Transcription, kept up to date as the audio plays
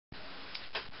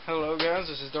guys,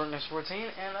 this is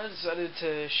Darkness14, and I decided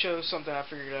to show something I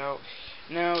figured out.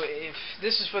 Now, if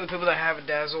this is for the people that have a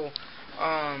Dazzle,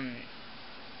 for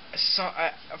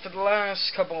the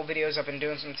last couple of videos I've been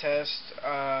doing some tests,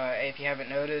 if you haven't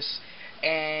noticed,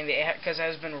 and because it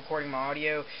has been recording my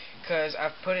audio, because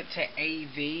I've put it to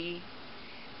AV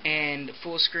and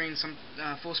full screen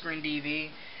DV,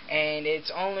 and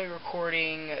it's only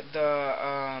recording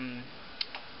the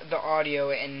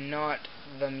audio and not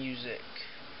the music.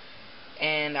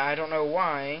 And I don't know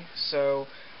why, so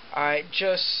I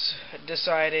just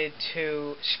decided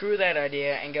to screw that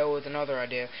idea and go with another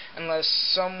idea, unless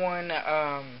someone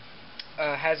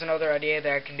has another idea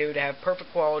that I can do to have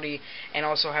perfect quality and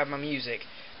also have my music.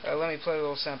 Let me play a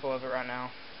little sample of it right now.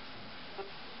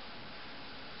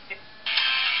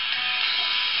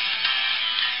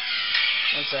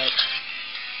 One sec.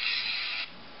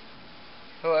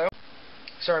 Hello?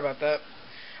 Sorry about that.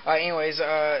 Anyways,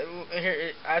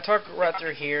 here, I talk right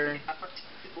through here.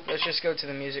 Let's just go to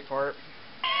the music part.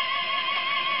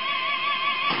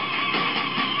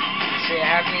 See, I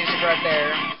have music right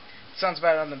there. It sounds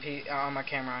bad on on my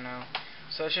camera, I know.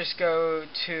 So let's just go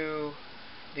to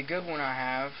the good one I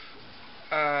have.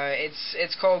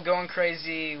 It's called "Going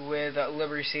Crazy with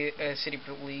Liberty City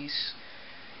Police."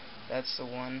 That's the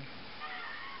one.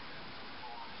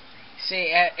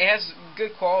 See, it has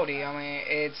good quality. I mean,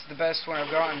 it's the best one I've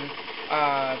gotten,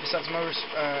 besides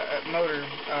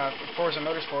Forza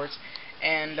Motorsports,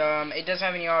 and it doesn't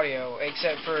have any audio,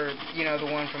 except for, you know, the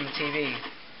one from the TV.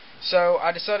 So,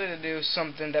 I decided to do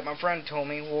something that my friend told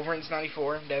me,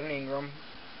 Wolverines94, Devin Ingram,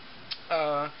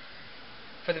 for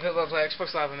the people that play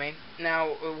Xbox Live with me.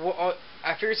 Now,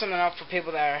 I figured something out for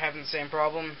people that are having the same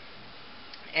problem.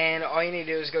 And all you need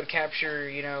to do is go to capture,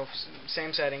 you know,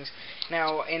 same settings.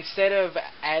 Now, instead of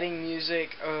adding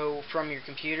music from your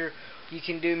computer, you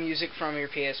can do music from your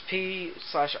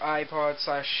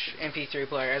PSP/iPod/MP3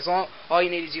 player. All you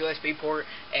need is USB port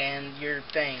and your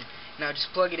thing. Now,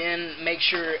 just plug it in. Make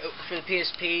sure for the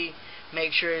PSP,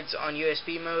 make sure it's on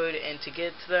USB mode. And to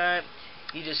get to that,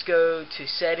 you just go to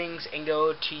settings and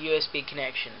go to USB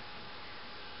connection.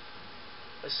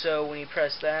 So when you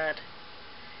press that,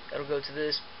 it'll go to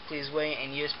this, please wait,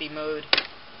 in USB mode.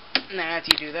 Now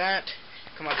after you do that,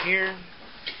 come up here,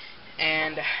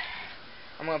 and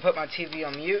I'm going to put my TV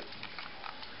on mute.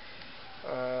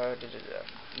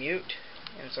 Mute,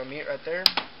 and it's on mute right there.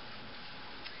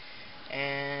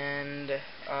 And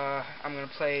I'm going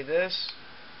to play this.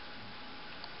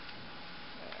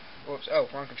 Whoops, oh,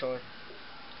 wrong controller.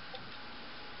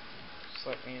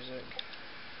 Select music.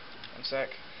 One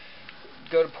sec.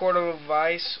 Go to portable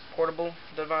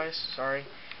device, sorry,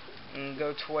 and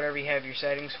go to whatever you have your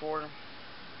settings for.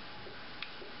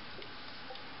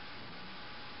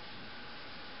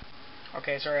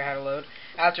 Okay, sorry, I had to load.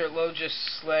 After it loads, just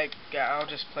select, I'll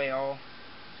just play all.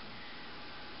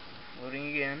 Loading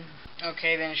again.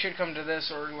 Okay, then it should come to this,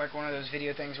 or like one of those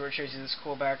video things where it shows you this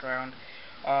cool background.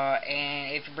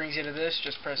 And if it brings you to this,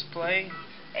 just press play.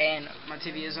 And my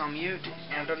TV is on mute,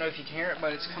 and I don't know if you can hear it,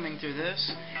 but it's coming through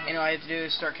this. And all I have to do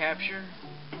is start capture,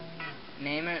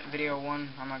 name it, video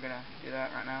 1. I'm not going to do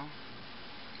that right now.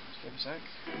 Just give a sec.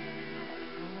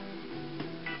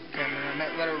 Okay, I'm going to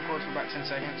let it record for about 10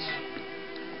 seconds.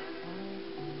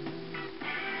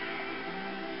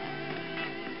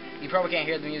 You probably can't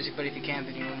hear the music, but if you can,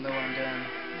 then you will know what I'm doing.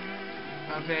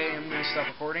 Okay, I'm going to stop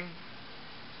recording.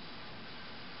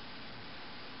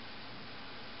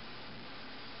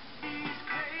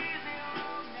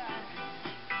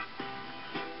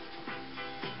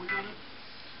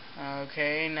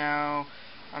 Okay, now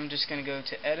I'm just going to go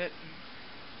to edit,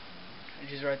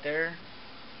 which is right there.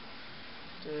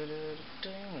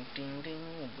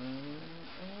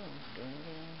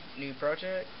 New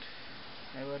project.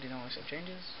 Nobody knows what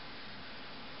changes.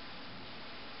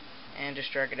 And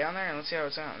just drag it down there and let's see how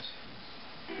it sounds.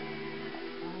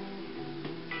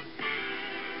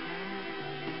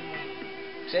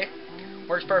 See?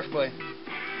 Works perfectly.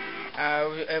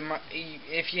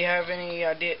 If you have any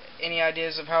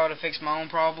ideas of how to fix my own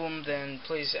problem, then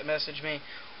please message me.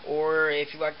 Or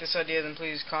if you like this idea, then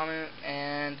please comment.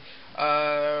 And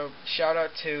shout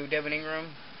out to Devin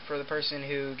Ingram for the person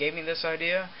who gave me this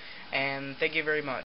idea. And thank you very much.